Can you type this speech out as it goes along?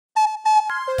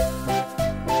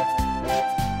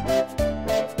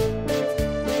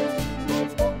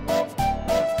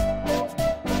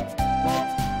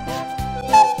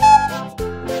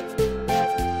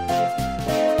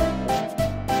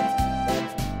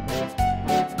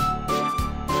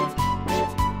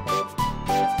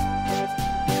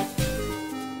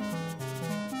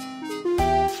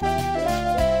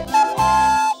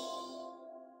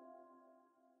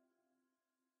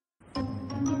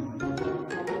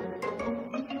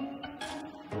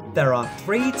There are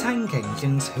 3 tank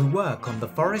engines who work on the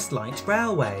Forest Light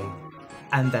Railway,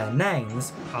 and their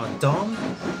names are Dom,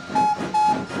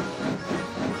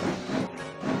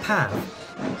 Pav,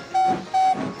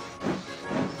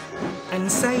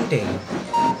 and Sadie.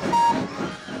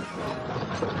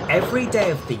 Every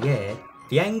day of the year,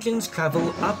 the engines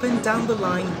travel up and down the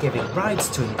line giving rides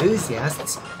to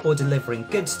enthusiasts or delivering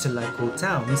goods to local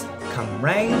towns, come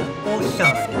rain or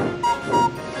shine.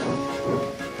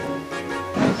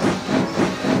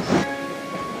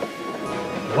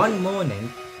 One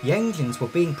morning, the engines were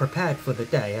being prepared for the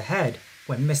day ahead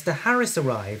when Mr. Harris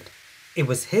arrived. It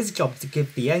was his job to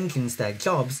give the engines their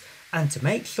jobs and to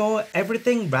make sure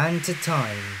everything ran to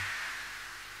time.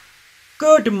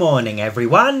 Good morning,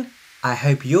 everyone! I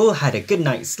hope you all had a good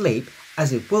night's sleep,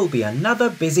 as it will be another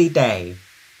busy day.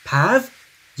 Pav,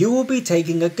 you will be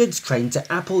taking a goods train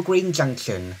to Apple Green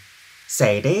Junction.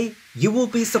 Sadie, you will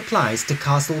be supplies to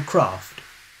Castle Croft.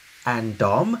 And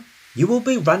Dom, you will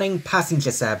be running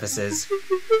passenger services.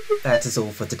 That is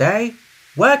all for today.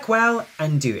 Work well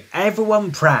and do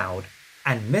everyone proud.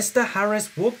 And Mr.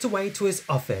 Harris walked away to his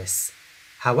office.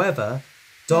 However,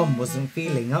 Dom wasn't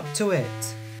feeling up to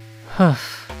it.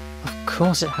 Of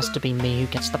course it has to be me who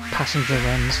gets the passenger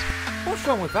runs. What's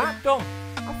wrong with that, Dom?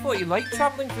 I thought you liked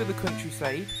travelling through the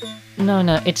countryside.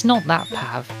 No, it's not that,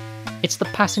 Pav. It's the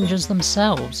passengers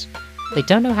themselves. They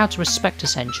don't know how to respect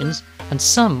us engines, and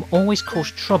some always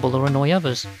cause trouble or annoy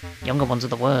others. Younger ones are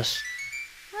the worst.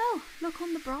 Well, look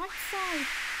on the bright side.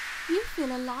 You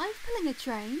feel alive pulling a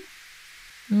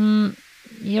train.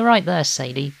 You're right there,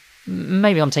 Sadie.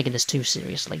 Maybe I'm taking this too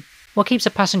seriously. What keeps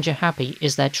a passenger happy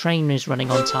is their train is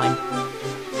running on time.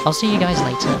 I'll see you guys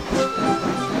later.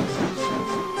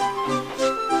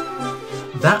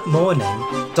 That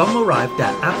morning, Dom arrived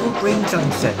at Apple Green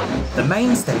Junction, the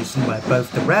main station where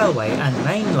both the railway and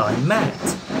main line met.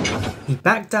 He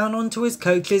backed down onto his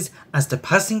coaches as the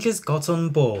passengers got on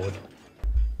board.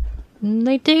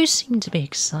 They do seem to be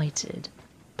excited.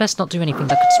 Best not do anything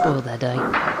that could spoil their day.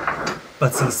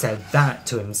 But he said that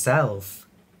to himself.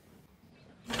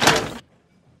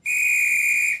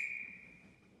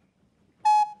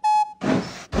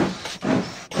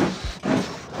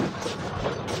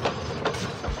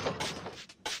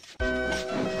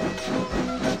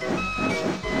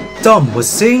 Dom was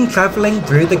soon travelling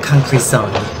through the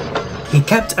countryside. He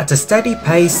kept at a steady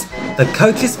pace, the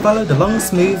coaches followed along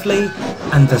smoothly,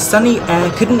 and the sunny air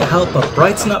couldn't help but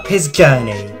brighten up his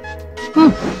journey.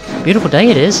 Beautiful day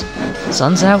it is.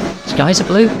 Sun's out, skies are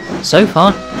blue. So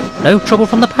far, no trouble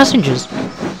from the passengers.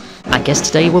 I guess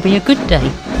today will be a good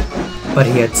day. But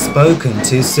he had spoken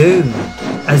too soon.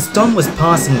 As Dom was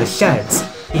passing the sheds,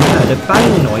 he heard a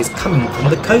banging noise coming from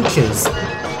the coaches.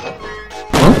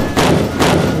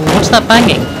 What's that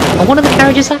banging? Are one of the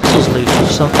carriage's axles loose or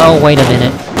something? Oh, wait a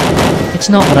minute. It's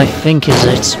not what I think, is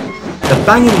it? The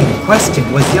banging in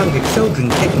question was younger children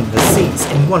kicking the seats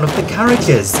in one of the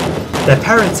carriages. Their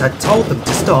parents had told them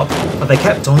to stop, but they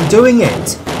kept on doing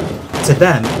it. To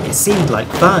them, it seemed like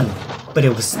fun, but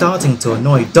it was starting to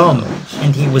annoy Dom,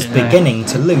 and he was beginning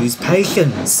to lose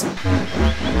patience.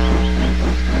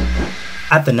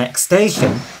 At the next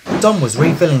station, Dom was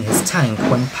refilling his tank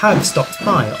when Pav stopped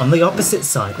by on the opposite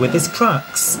side with his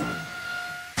trucks.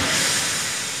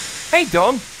 Hey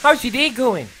Dom, how's your day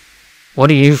going? What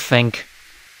do you think?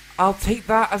 I'll take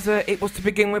that as it was to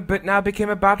begin with but now became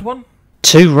a bad one.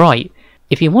 Too right.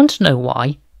 If you want to know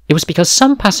why, it was because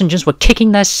some passengers were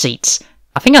kicking their seats.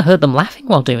 I think I heard them laughing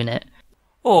while doing it.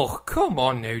 Oh, come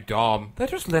on now, Dom. They're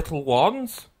just little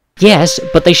ones. Yes,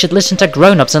 but they should listen to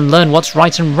grown-ups and learn what's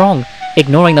right and wrong.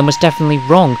 Ignoring them was definitely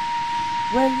wrong.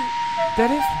 Well,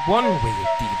 there is one way of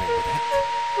dealing with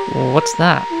it. What's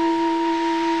that?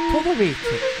 Tolerate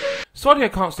it. Sorry I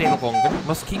can't stay any longer.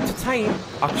 Must keep to time.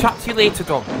 I'll chat to you later,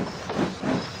 Dom.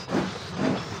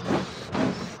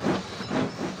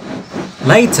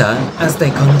 Later, as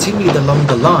they continued along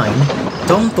the line,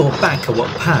 Dom thought back at what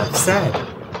Pav said.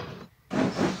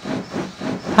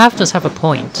 Pav does have a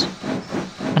point.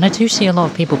 And I do see a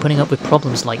lot of people putting up with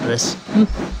problems like this.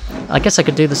 I guess I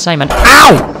could do the same and—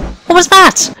 OW! What was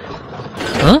that?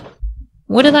 Huh?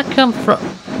 Where did that come from?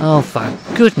 Oh, for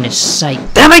goodness sake.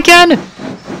 Them again!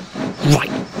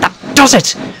 Right, that does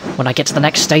it! When I get to the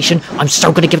next station, I'm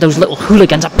so gonna give those little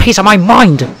hooligans a piece of my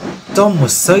mind! Dom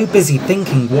was so busy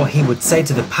thinking what he would say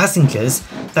to the passengers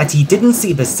that he didn't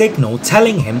see the signal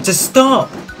telling him to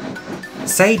stop.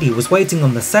 Sadie was waiting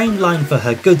on the same line for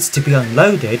her goods to be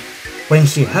unloaded when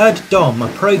she heard Dom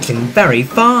approaching very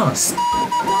fast.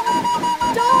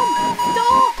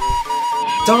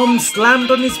 Dom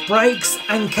slammed on his brakes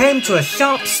and came to a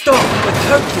sharp stop. The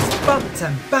coaches bumped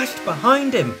and bashed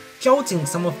behind him, jolting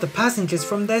some of the passengers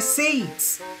from their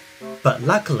seats. But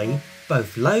luckily,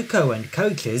 both Loco and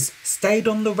Coaches stayed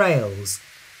on the rails.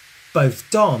 Both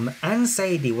Dom and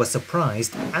Sadie were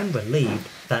surprised and relieved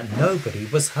that nobody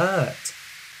was hurt.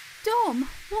 Dom,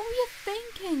 what were you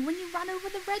thinking when you ran over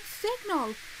the red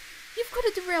signal? You could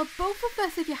have derailed both of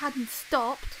us if you hadn't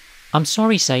stopped. I'm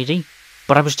sorry, Sadie,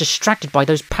 but I was distracted by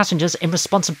those passengers'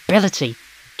 irresponsibility.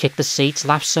 Kicked the seats,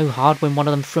 laughed so hard when one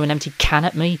of them threw an empty can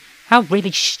at me. How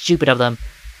really stupid of them.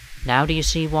 Now do you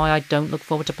see why I don't look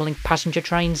forward to pulling passenger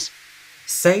trains?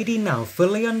 Sadie now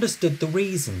fully understood the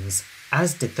reasons,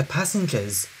 as did the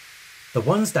passengers. The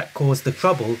ones that caused the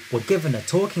trouble were given a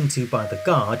talking to by the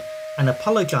guard and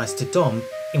apologised to Dom,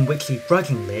 in which he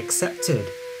grudgingly accepted.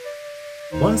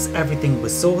 Once everything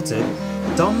was sorted,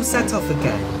 Dom set off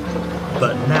again,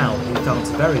 but now he felt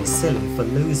very silly for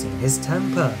losing his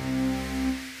temper.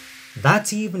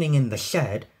 That evening in the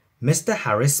shed, Mr.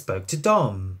 Harris spoke to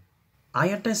Dom. "I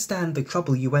understand the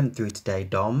trouble you went through today,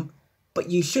 Dom, but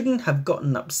you shouldn't have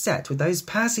gotten upset with those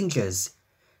passengers."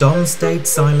 Dom stayed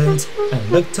silent and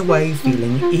looked away,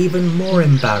 feeling even more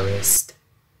embarrassed.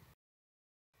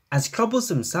 As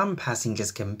troublesome some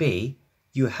passengers can be,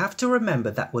 you have to remember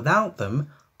that without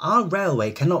them, our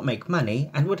railway cannot make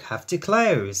money and would have to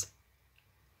close.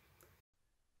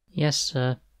 Yes,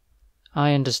 sir.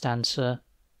 I understand, sir.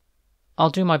 I'll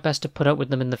do my best to put up with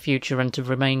them in the future and to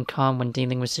remain calm when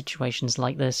dealing with situations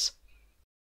like this.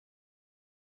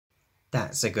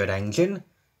 That's a good engine.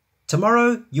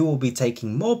 Tomorrow you will be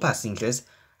taking more passengers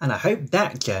and I hope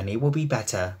that journey will be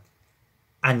better.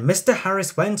 And Mr.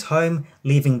 Harris went home,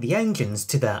 leaving the engines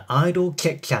to their idle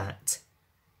chit-chat.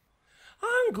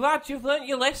 I'm glad you've learnt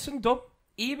your lesson, Dom.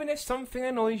 Even if something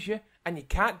annoys you and you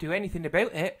can't do anything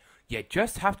about it, you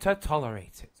just have to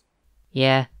tolerate it.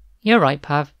 Yeah, you're right,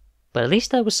 Pav. But at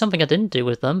least there was something I didn't do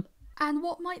with them. And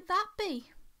what might that be?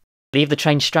 Leave the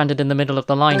train stranded in the middle of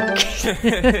the line. If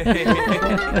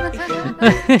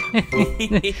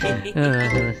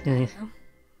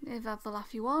that's the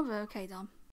laugh you want, okay, Dom.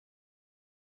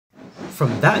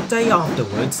 From that day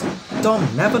afterwards,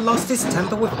 Dom never lost his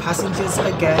temper with passengers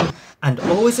again and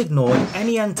always ignored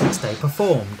any antics they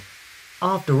performed.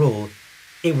 After all,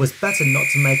 it was better not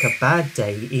to make a bad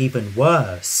day even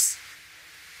worse.